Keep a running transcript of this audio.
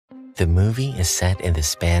The movie is set in the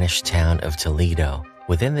Spanish town of Toledo.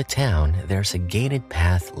 Within the town, there's a gated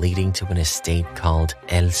path leading to an estate called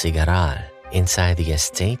El Cigarral. Inside the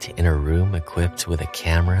estate, in a room equipped with a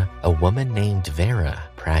camera, a woman named Vera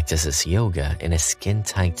practices yoga in a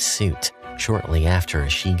skin-tight suit. Shortly after,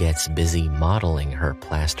 she gets busy modeling her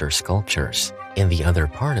plaster sculptures. In the other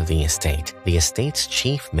part of the estate's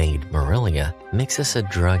chief maid, Marilia, mixes a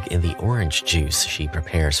drug in the orange juice she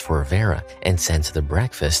prepares for Vera and sends the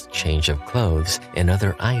breakfast, change of clothes, and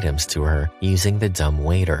other items to her using the dumb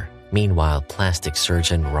waiter. Meanwhile, plastic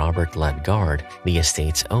surgeon Robert Ledgard, the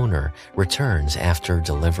estate's owner, returns after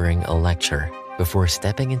delivering a lecture. Before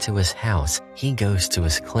stepping into his house, he goes to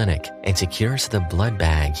his clinic and secures the blood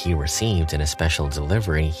bag he received in a special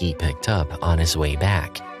delivery he picked up on his way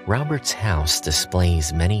back. Robert's house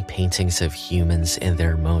displays many paintings of humans in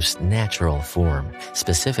their most natural form,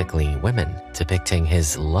 specifically women, depicting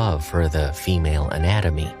his love for the female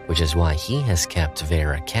anatomy, which is why he has kept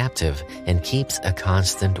Vera captive and keeps a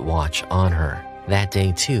constant watch on her. That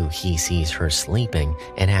day too, he sees her sleeping,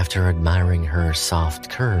 and after admiring her soft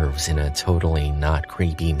curves in a totally not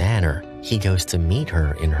creepy manner, he goes to meet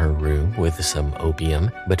her in her room with some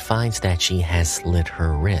opium, but finds that she has slit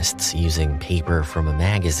her wrists using paper from a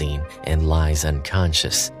magazine and lies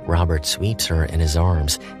unconscious. Robert sweeps her in his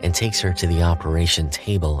arms and takes her to the operation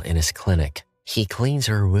table in his clinic. He cleans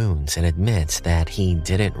her wounds and admits that he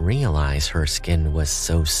didn't realize her skin was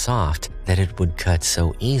so soft that it would cut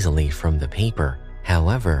so easily from the paper.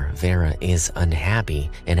 However, Vera is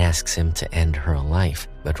unhappy and asks him to end her life,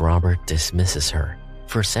 but Robert dismisses her.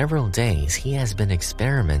 For several days, he has been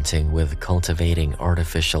experimenting with cultivating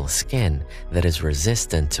artificial skin that is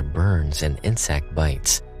resistant to burns and insect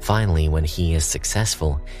bites. Finally, when he is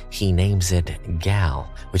successful, he names it Gal,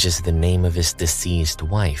 which is the name of his deceased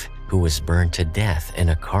wife, who was burned to death in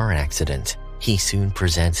a car accident. He soon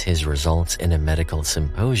presents his results in a medical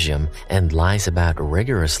symposium and lies about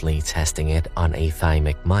rigorously testing it on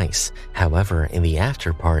athymic mice. However, in the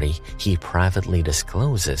after-party, he privately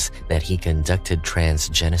discloses that he conducted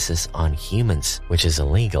transgenesis on humans, which is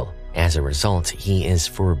illegal. As a result, he is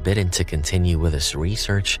forbidden to continue with his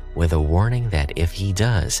research, with a warning that if he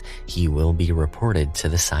does, he will be reported to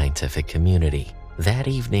the scientific community. That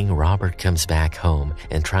evening, Robert comes back home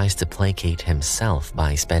and tries to placate himself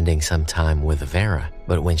by spending some time with Vera.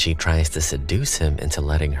 But when she tries to seduce him into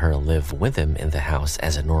letting her live with him in the house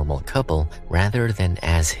as a normal couple, rather than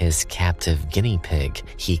as his captive guinea pig,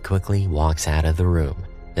 he quickly walks out of the room.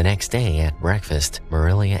 The next day at breakfast,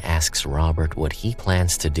 Marilia asks Robert what he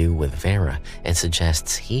plans to do with Vera and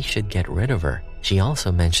suggests he should get rid of her. She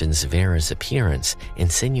also mentions Vera's appearance,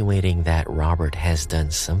 insinuating that Robert has done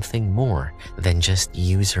something more than just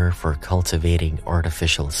use her for cultivating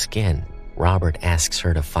artificial skin. Robert asks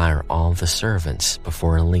her to fire all the servants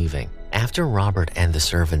before leaving. After Robert and the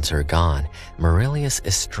servants are gone, Marilia's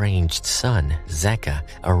estranged son, Zeka,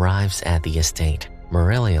 arrives at the estate.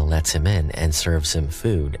 Marilia lets him in and serves him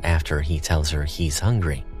food after he tells her he's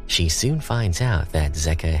hungry. She soon finds out that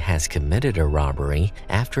Zeka has committed a robbery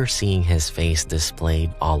after seeing his face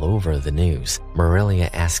displayed all over the news. Marilia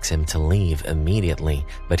asks him to leave immediately,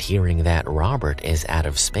 but hearing that Robert is out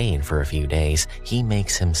of Spain for a few days, he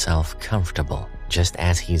makes himself comfortable. Just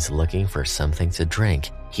as he's looking for something to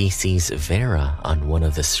drink, he sees Vera on one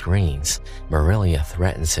of the screens. Marilia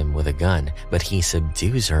threatens him with a gun, but he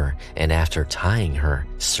subdues her and after tying her,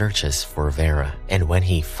 searches for Vera. And when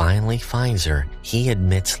he finally finds her, he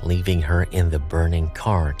admits leaving her in the burning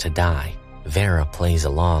car to die. Vera plays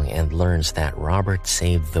along and learns that Robert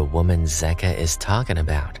saved the woman Zeka is talking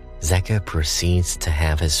about. Zeka proceeds to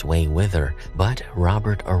have his way with her, but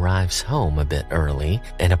Robert arrives home a bit early,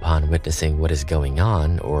 and upon witnessing what is going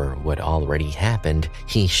on, or what already happened,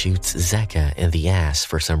 he shoots Zeka in the ass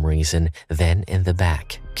for some reason, then in the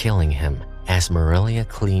back, killing him. As Marilia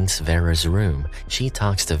cleans Vera's room, she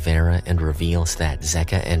talks to Vera and reveals that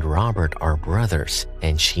Zeka and Robert are brothers,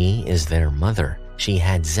 and she is their mother. She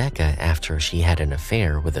had Zeka after she had an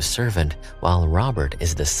affair with a servant, while Robert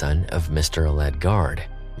is the son of Mr. Ledgard.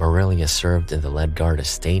 Marilia served in the Ledgard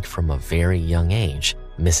estate from a very young age.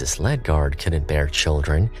 Mrs. Ledgard couldn't bear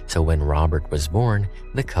children, so when Robert was born,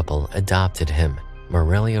 the couple adopted him.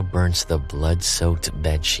 Marilia burns the blood-soaked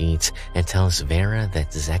bed sheets and tells Vera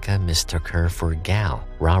that Zeka mistook her for Gal,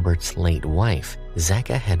 Robert's late wife.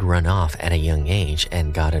 Zeka had run off at a young age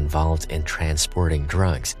and got involved in transporting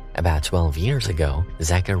drugs. About 12 years ago,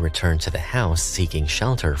 Zeka returned to the house seeking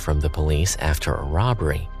shelter from the police after a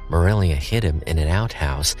robbery. Marilia hid him in an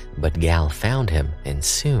outhouse, but Gal found him, and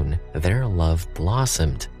soon their love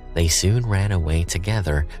blossomed. They soon ran away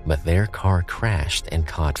together, but their car crashed and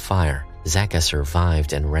caught fire. Zecca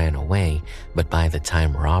survived and ran away, but by the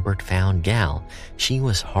time Robert found Gal, she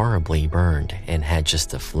was horribly burned and had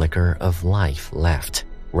just a flicker of life left.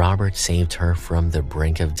 Robert saved her from the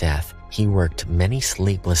brink of death. He worked many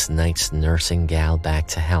sleepless nights nursing Gal back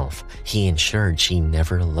to health. He ensured she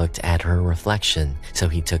never looked at her reflection, so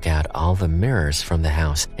he took out all the mirrors from the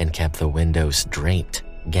house and kept the windows draped.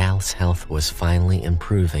 Gal's health was finally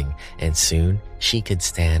improving, and soon she could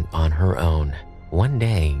stand on her own. One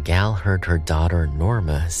day, Gal heard her daughter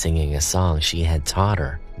Norma singing a song she had taught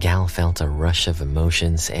her. Gal felt a rush of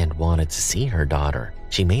emotions and wanted to see her daughter.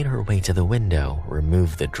 She made her way to the window,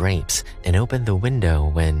 removed the drapes, and opened the window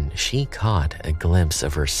when she caught a glimpse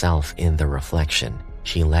of herself in the reflection.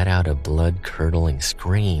 She let out a blood-curdling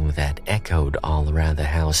scream that echoed all around the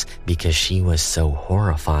house because she was so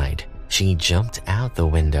horrified. She jumped out the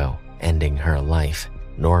window, ending her life.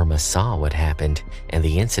 Norma saw what happened, and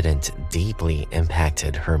the incident deeply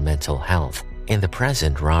impacted her mental health. In the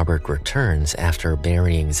present, Robert returns after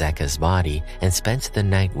burying Zecca's body and spends the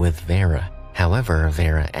night with Vera. However,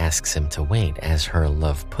 Vera asks him to wait as her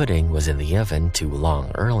love pudding was in the oven too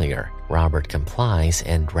long earlier. Robert complies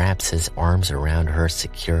and wraps his arms around her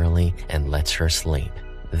securely and lets her sleep.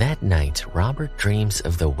 That night, Robert dreams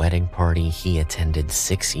of the wedding party he attended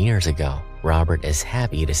 6 years ago. Robert is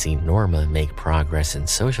happy to see Norma make progress in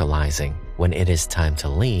socializing. When it is time to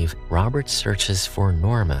leave, Robert searches for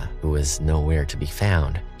Norma, who is nowhere to be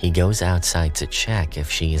found. He goes outside to check if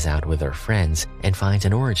she is out with her friends and finds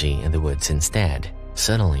an orgy in the woods instead.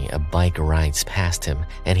 Suddenly, a bike rides past him,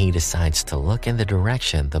 and he decides to look in the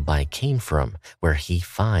direction the bike came from, where he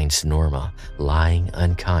finds Norma lying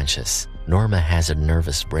unconscious. Norma has a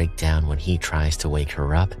nervous breakdown when he tries to wake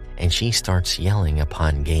her up, and she starts yelling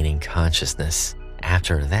upon gaining consciousness.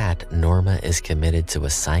 After that, Norma is committed to a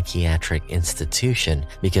psychiatric institution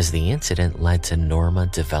because the incident led to Norma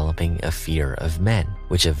developing a fear of men,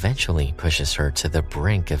 which eventually pushes her to the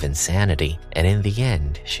brink of insanity, and in the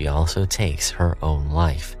end, she also takes her own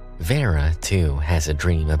life. Vera, too, has a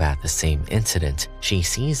dream about the same incident. She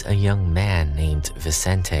sees a young man named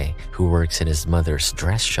Vicente who works in his mother's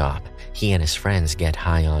dress shop. He and his friends get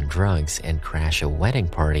high on drugs and crash a wedding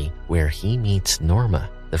party where he meets Norma.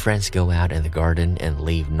 The friends go out in the garden and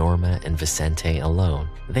leave Norma and Vicente alone.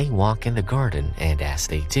 They walk in the garden, and as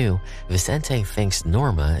they do, Vicente thinks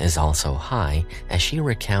Norma is also high as she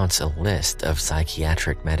recounts a list of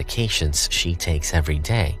psychiatric medications she takes every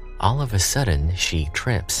day. All of a sudden, she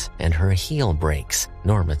trips and her heel breaks.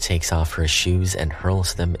 Norma takes off her shoes and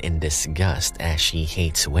hurls them in disgust as she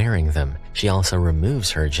hates wearing them. She also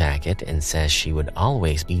removes her jacket and says she would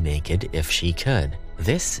always be naked if she could.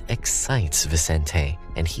 This excites Vicente,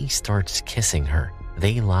 and he starts kissing her.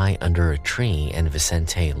 They lie under a tree and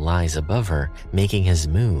Vicente lies above her, making his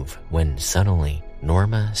move when suddenly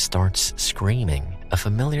Norma starts screaming. A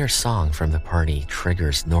familiar song from the party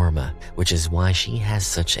triggers Norma, which is why she has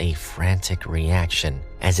such a frantic reaction,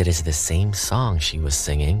 as it is the same song she was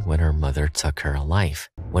singing when her mother took her life.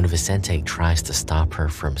 When Vicente tries to stop her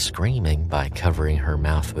from screaming by covering her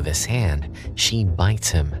mouth with his hand, she bites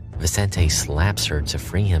him. Vicente slaps her to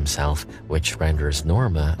free himself, which renders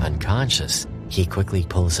Norma unconscious. He quickly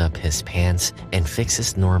pulls up his pants and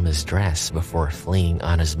fixes Norma's dress before fleeing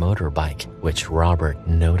on his motorbike, which Robert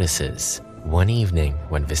notices. One evening,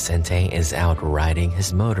 when Vicente is out riding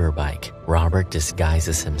his motorbike, Robert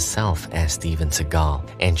disguises himself as Steven Seagal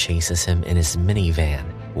and chases him in his minivan.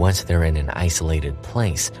 Once they're in an isolated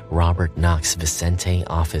place, Robert knocks Vicente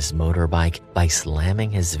off his motorbike by slamming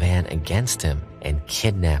his van against him and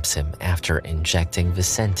kidnaps him after injecting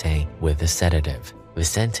Vicente with a sedative.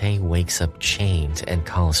 Vicente wakes up chained and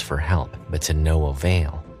calls for help, but to no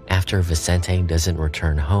avail. After Vicente doesn't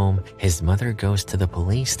return home, his mother goes to the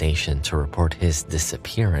police station to report his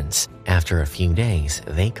disappearance. After a few days,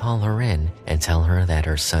 they call her in and tell her that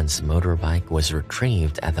her son's motorbike was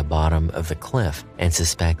retrieved at the bottom of the cliff and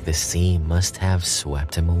suspect the sea must have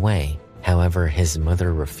swept him away. However, his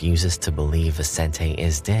mother refuses to believe Vicente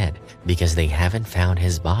is dead because they haven't found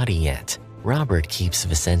his body yet. Robert keeps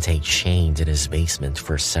Vicente chained in his basement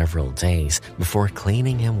for several days before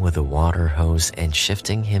cleaning him with a water hose and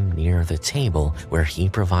shifting him near the table where he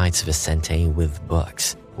provides Vicente with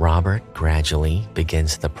books. Robert gradually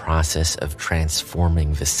begins the process of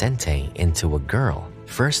transforming Vicente into a girl,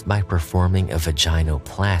 first by performing a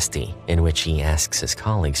vaginoplasty, in which he asks his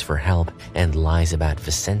colleagues for help and lies about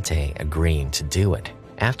Vicente agreeing to do it.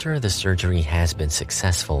 After the surgery has been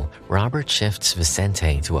successful, Robert shifts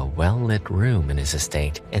Vicente to a well-lit room in his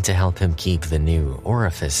estate, and to help him keep the new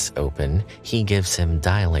orifice open, he gives him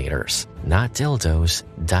dilators. Not dildos,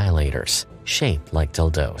 dilators. shaped like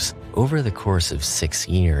dildos. Over the course of 6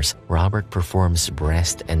 years, Robert performs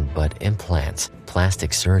breast and butt implants,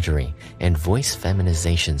 plastic surgery, and voice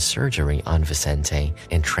feminization surgery on Vicente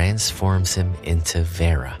and transforms him into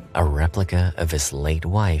Vera, a replica of his late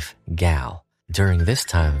wife, Gal. During this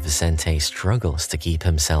time, Vicente struggles to keep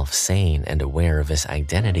himself sane and aware of his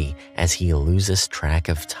identity as he loses track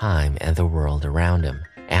of time and the world around him.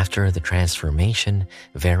 After the transformation,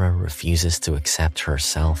 Vera refuses to accept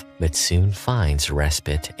herself but soon finds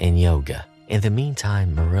respite in yoga. In the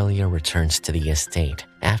meantime, Marilia returns to the estate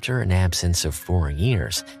after an absence of 4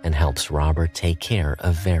 years and helps Robert take care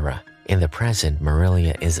of Vera. In the present,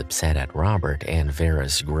 Marilia is upset at Robert and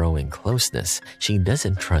Vera's growing closeness. She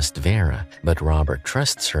doesn't trust Vera, but Robert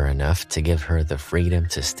trusts her enough to give her the freedom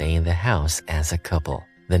to stay in the house as a couple.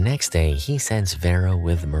 The next day, he sends Vera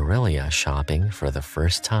with Marilia shopping for the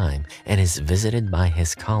first time and is visited by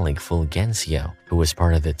his colleague Fulgencio, who was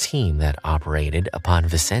part of the team that operated upon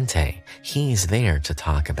Vicente. He's there to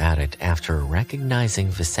talk about it after recognizing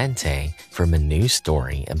Vicente from a news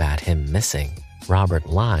story about him missing. Robert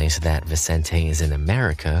lies that Vicente is in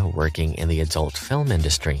America working in the adult film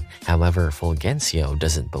industry. However, Fulgencio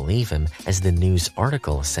doesn't believe him as the news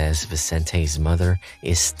article says Vicente's mother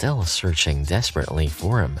is still searching desperately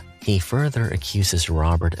for him. He further accuses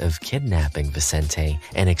Robert of kidnapping Vicente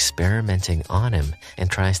and experimenting on him and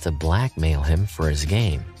tries to blackmail him for his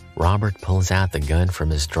game. Robert pulls out the gun from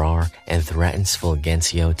his drawer and threatens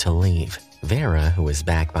Fulgencio to leave. Vera, who is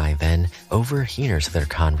back by then, overhears their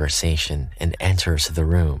conversation and enters the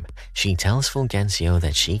room. She tells Fulgencio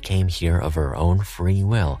that she came here of her own free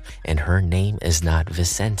will and her name is not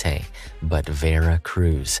Vicente, but Vera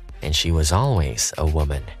Cruz, and she was always a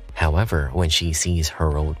woman. However, when she sees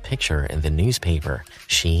her old picture in the newspaper,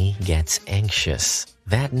 she gets anxious.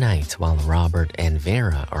 That night, while Robert and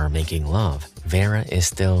Vera are making love, Vera is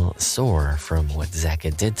still sore from what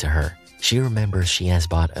Zeka did to her. She remembers she has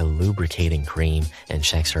bought a lubricating cream and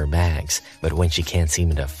checks her bags, but when she can't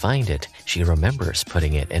seem to find it, she remembers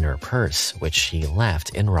putting it in her purse, which she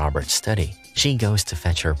left in Robert's study. She goes to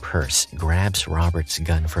fetch her purse, grabs Robert's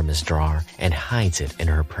gun from his drawer, and hides it in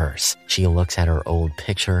her purse. She looks at her old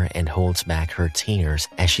picture and holds back her tears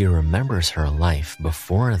as she remembers her life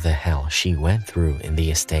before the hell she went through in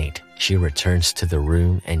the estate. She returns to the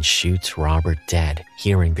room and shoots Robert dead.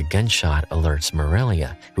 Hearing the gunshot alerts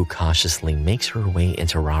Marilia, who cautiously makes her way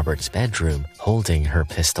into Robert's bedroom, holding her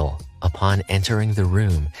pistol. Upon entering the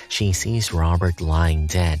room, she sees Robert lying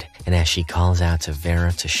dead, and as she calls out to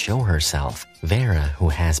Vera to show herself, Vera, who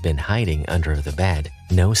has been hiding under the bed,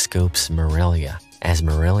 no-scopes Marilia. As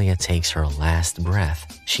Marilia takes her last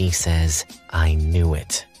breath, she says, "I knew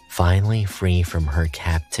it." Finally free from her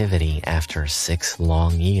captivity after 6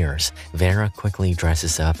 long years, Vera quickly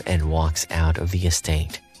dresses up and walks out of the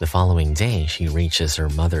estate. The following day, she reaches her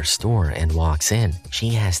mother's store and walks in. She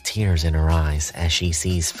has tears in her eyes as she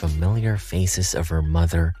sees familiar faces of her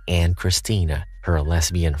mother and Christina, her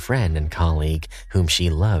lesbian friend and colleague whom she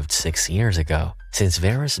loved 6 years ago. Since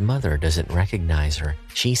Vera's mother doesn't recognize her,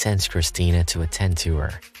 she sends Christina to attend to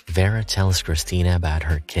her. Vera tells Christina about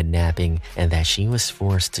her kidnapping and that she was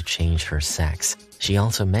forced to change her sex. She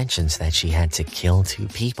also mentions that she had to kill 2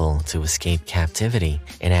 people to escape captivity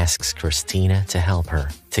and asks Christina to help her.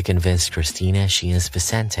 To convince Christina she is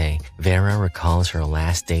Vicente, Vera recalls her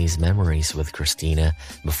last day's memories with Christina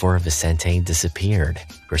before Vicente disappeared.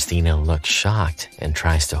 Christina looks shocked and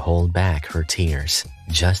tries to hold back her tears.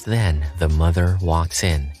 Just then, the mother walks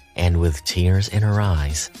in, and with tears in her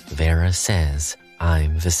eyes, Vera says,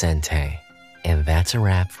 "I'm Vicente." And that's a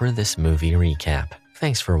wrap for this movie recap.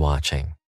 Thanks for watching.